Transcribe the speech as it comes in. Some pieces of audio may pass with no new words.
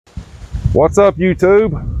What's up,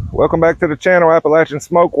 YouTube? Welcome back to the channel, Appalachian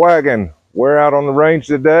Smoke Wagon. We're out on the range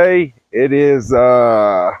today. It is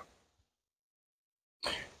the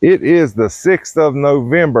 6th of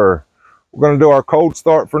November. We're going to do our cold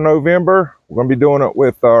start for November. We're going to be doing it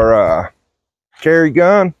with our carry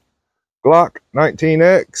gun, Glock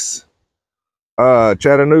 19X,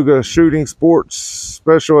 Chattanooga Shooting Sports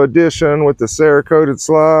Special Edition with the Cerakoted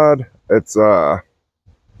slide. It's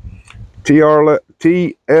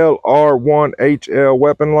TLR1HL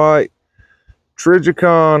weapon light,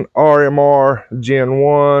 Trijicon RMR Gen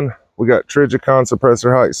 1. We got Trijicon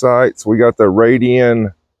suppressor height sights. We got the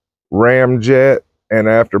Radian Ramjet and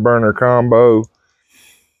afterburner combo.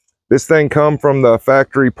 This thing come from the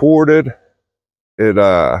factory ported. It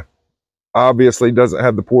obviously doesn't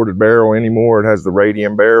have the ported barrel anymore. It has the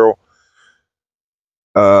Radian barrel.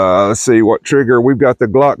 Let's see what trigger. We've got the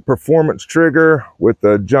Glock Performance trigger with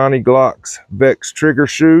the Johnny Glock's Vex trigger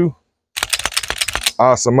shoe.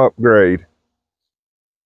 Awesome upgrade.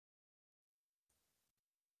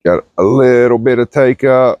 Got a little bit of take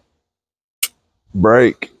up,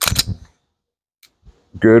 break,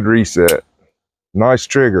 good reset. Nice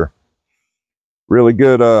trigger. Really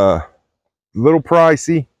good. Little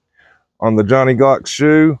pricey on the Johnny Glock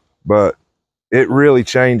shoe, but it really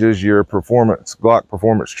changes your Glock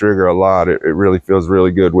Performance trigger a lot. It really feels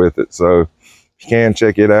really good with it. So you can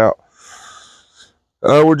check it out.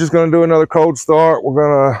 We're just going to do another cold start.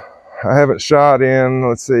 I haven't shot in,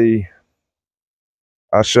 let's see.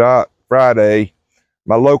 I shot Friday.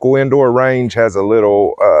 My local indoor range has a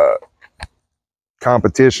little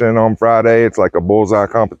competition on Friday. It's like a bullseye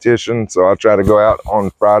competition. So I try to go out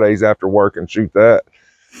on Fridays after work and shoot that.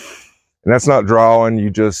 And that's not drawing. You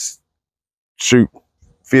just shoot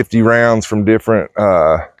 50 rounds from different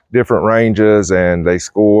ranges, and they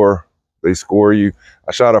score you.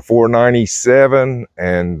 I shot a 497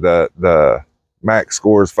 and the max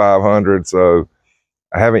score is 500, so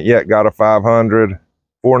I haven't yet got a 500.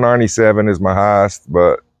 497 is my highest,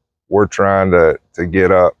 but we're trying to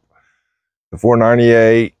get up to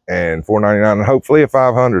 498 and 499 and hopefully a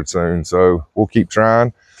 500 soon, so we'll keep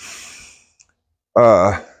trying.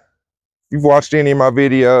 You've watched any of my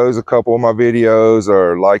videos, a couple of my videos,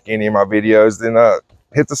 or like any of my videos, then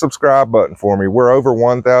hit the subscribe button for me. We're over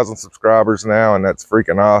 1,000 subscribers now, and that's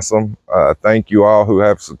freaking awesome. Thank you all who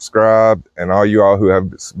have subscribed, and all you all who have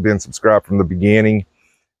been subscribed from the beginning.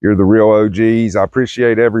 You're the real OGs. I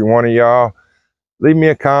appreciate every one of y'all. Leave me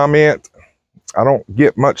a comment. I don't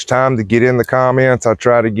get much time to get in the comments. I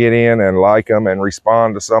try to get in and like them and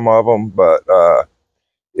respond to some of them, but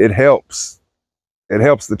it helps. It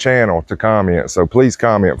helps the channel to comment, so please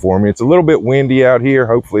comment for me. It's a little bit windy out here.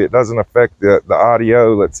 Hopefully it doesn't affect the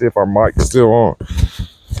audio. Let's see if our mic is still on.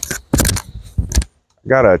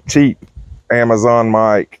 Got a cheap Amazon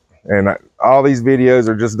mic, and all these videos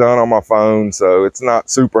are just done on my phone, so it's not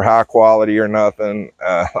super high quality or nothing.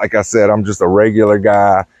 Like I said, I'm just a regular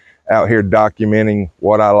guy out here documenting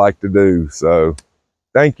what I like to do. So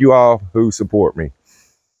thank you all who support me.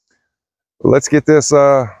 Let's get this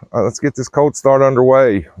cold start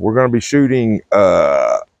underway. We're going to be shooting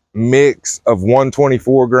a mix of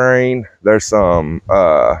 124 grain. There's some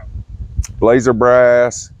Blazer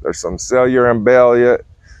brass. There's some Cellular and Belliot.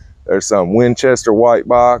 There's some Winchester white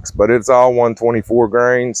box, but it's all 124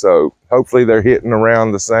 grain. So hopefully they're hitting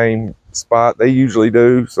around the same spot. They usually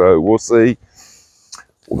do. So we'll see.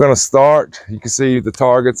 We're going to start. You can see the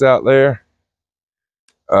targets out there.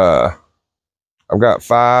 I've got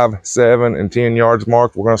 5, 7, and 10 yards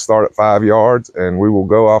marked. We're going to start at 5 yards, and we will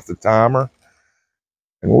go off the timer,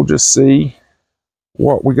 and we'll just see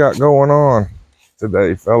what we got going on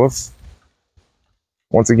today, fellas.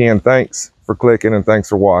 Once again, thanks for clicking and thanks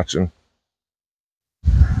for watching.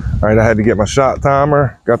 All right, I had to get my shot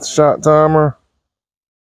timer. Got the shot timer.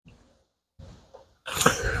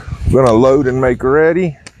 I'm going to load and make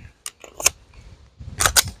ready.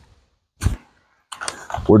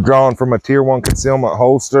 We're drawing from a Tier 1 concealment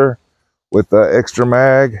holster with the extra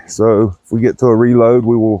mag. So if we get to a reload,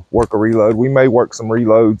 we will work a reload. We may work some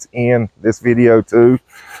reloads in this video too,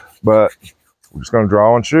 but we're just going to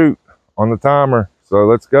draw and shoot on the timer. So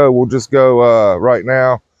let's go. We'll just go right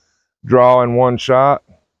now, draw in one shot,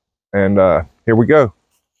 and here we go.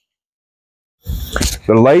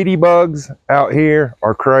 The ladybugs out here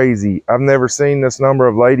are crazy. I've never seen this number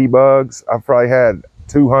of ladybugs. I've probably had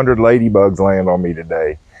 200 ladybugs land on me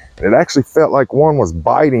today. It actually felt like one was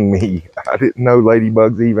biting me. I didn't know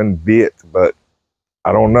ladybugs even bit, but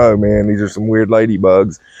I don't know, man. These are some weird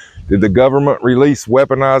ladybugs. Did the government release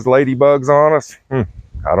weaponized ladybugs on us?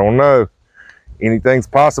 I don't know. Anything's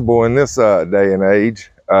possible in this day and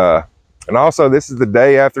age. And also, this is the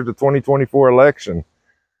day after the 2024 election.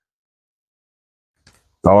 That's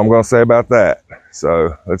all I'm going to say about that.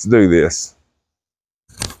 So let's do this.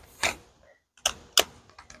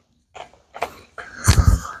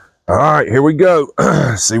 All right, here we go.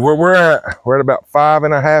 See where we're at. We're at about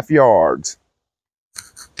 5.5 yards.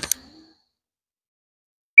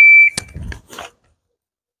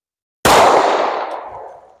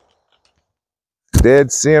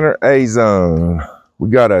 Dead center A zone. We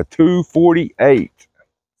got a 248.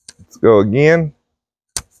 Let's go again.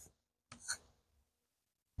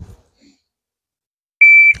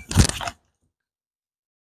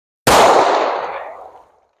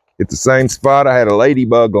 Hit the same spot. I had a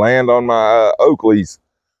ladybug land on my Oakleys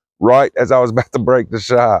right as I was about to break the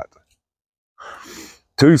shot.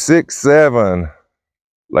 267.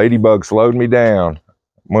 Ladybug slowed me down.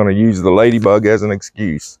 I'm going to use the ladybug as an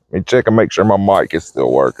excuse. Let me check and make sure my mic is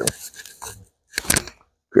still working.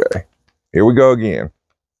 Okay, here we go again.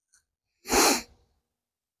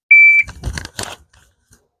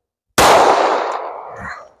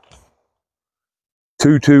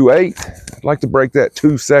 .228. I'd like to break that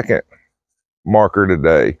 2-second marker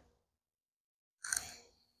today.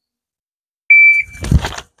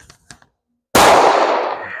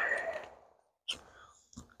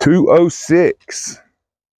 .206.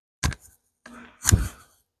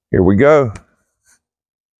 Here we go.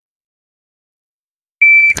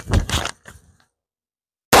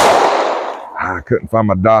 I couldn't find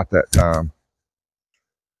my dot that time.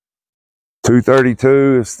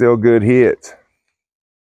 232 is still a good hit.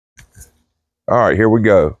 All right, here we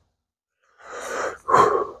go.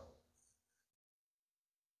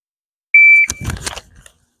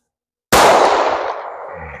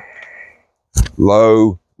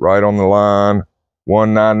 Low, right on the line,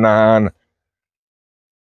 199.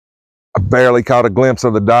 I barely caught a glimpse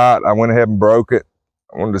of the dot. I went ahead and broke it.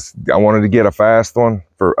 I wanted to get a fast one,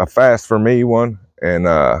 a fast for me one, and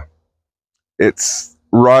it's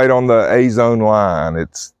right on the A zone line.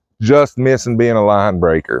 It's just missing being a line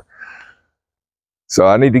breaker. So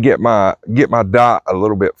I need to get my dot a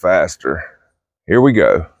little bit faster. Here we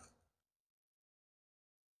go.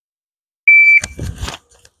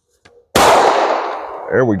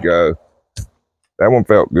 There we go. That one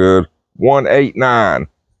felt good. 189.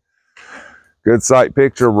 Good sight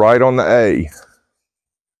picture right on the A.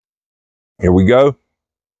 Here we go.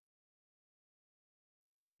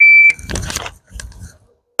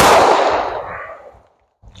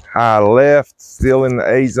 High left, still in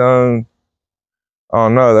the A zone. Oh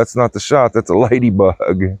no, that's not the shot, that's a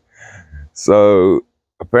ladybug. So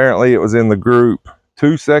apparently it was in the group.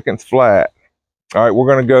 2 seconds flat. All right, we're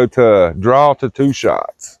gonna go to draw to 2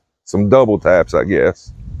 shots. Some double taps, I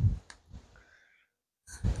guess.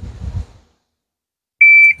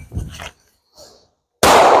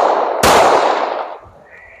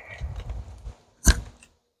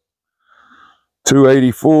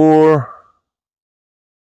 .284.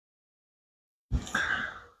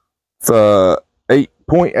 It's a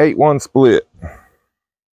 8.81 split.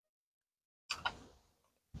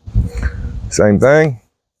 Same thing.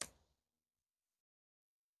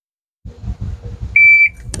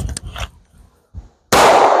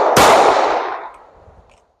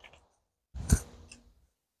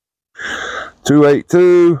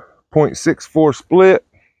 .282.64 split.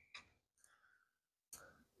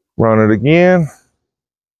 Run it again.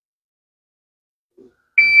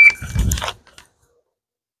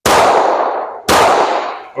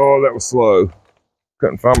 Oh, that was slow.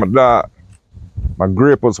 Couldn't find my dot. My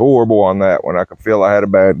grip was horrible on that one. I could feel I had a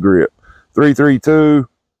bad grip. 332,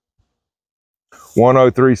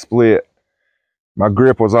 103 split. My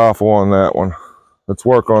grip was awful on that one. Let's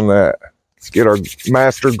work on that. Let's get our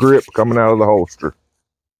master grip coming out of the holster.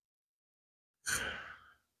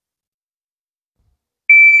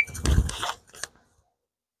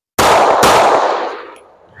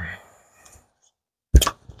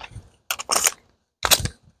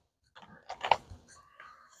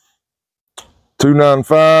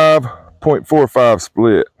 .295.45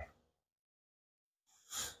 split.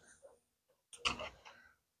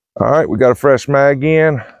 All right, we got a fresh mag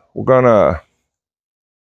in. We're gonna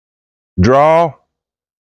draw,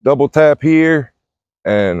 double tap here,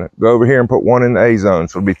 and go over here and put one in the A zone.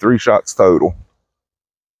 So it'll be 3 shots total.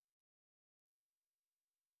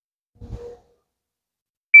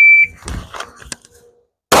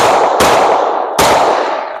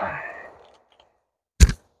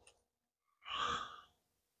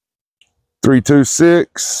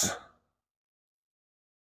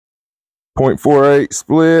 .326.48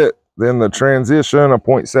 split, then the transition of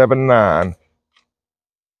 .79.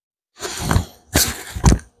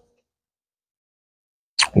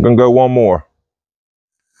 I'm gonna go one more.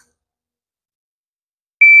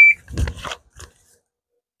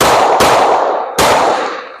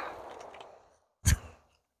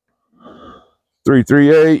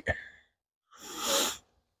 .338,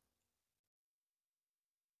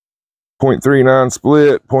 0.39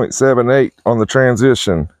 split, 0.78 on the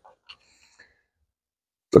transition.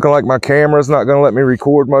 Looking like my camera's not going to let me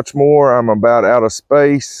record much more. I'm about out of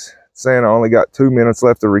space. It's saying I only got 2 minutes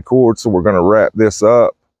left to record, so we're going to wrap this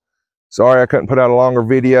up. Sorry I couldn't put out a longer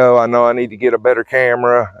video. I know I need to get a better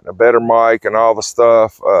camera, and a better mic, and all the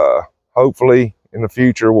stuff. Hopefully in the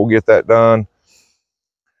future we'll get that done.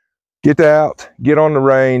 Get out, get on the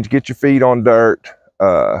range, get your feet on dirt,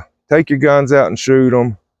 take your guns out and shoot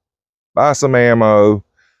them, buy some ammo.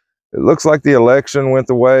 It looks like the election went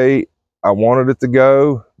the way I wanted it to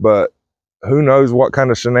go, but who knows what kind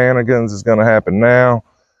of shenanigans is going to happen now.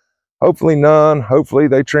 Hopefully none. Hopefully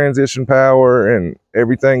they transition power and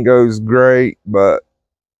everything goes great, but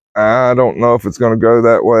I don't know if it's going to go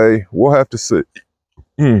that way. We'll have to see.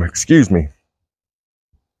 Excuse me.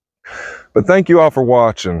 But thank you all for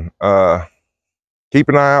watching. Keep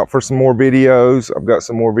an eye out for some more videos. I've got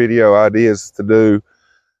some more video ideas to do.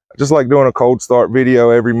 I just like doing a cold start video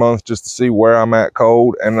every month just to see where I'm at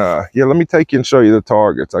cold. And yeah, let me take you and show you the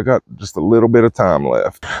targets. I got just a little bit of time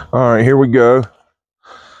left. All right, here we go.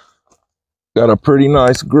 Got a pretty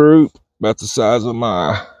nice group, about the size of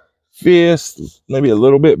my fist, maybe a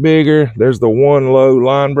little bit bigger. There's the one low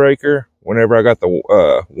line breaker. Whenever I got the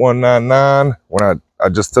 199, when I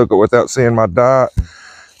just took it without seeing my dot.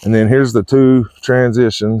 And then here's the 2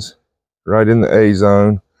 transitions right in the A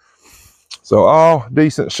zone. So all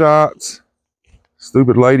decent shots.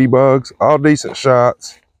 Stupid ladybugs, all decent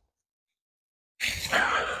shots.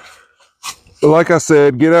 But like I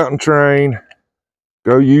said, get out and train.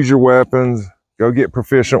 Go use your weapons. Go get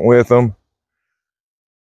proficient with them.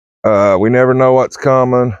 We never know what's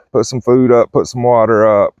coming. Put some food up, put some water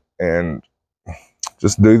up, and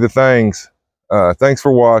just do the things. Thanks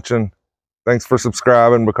for watching. Thanks for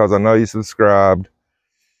subscribing, because I know you subscribed.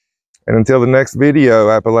 And until the next video,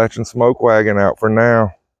 Appalachian Smoke Wagon out for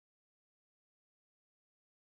now.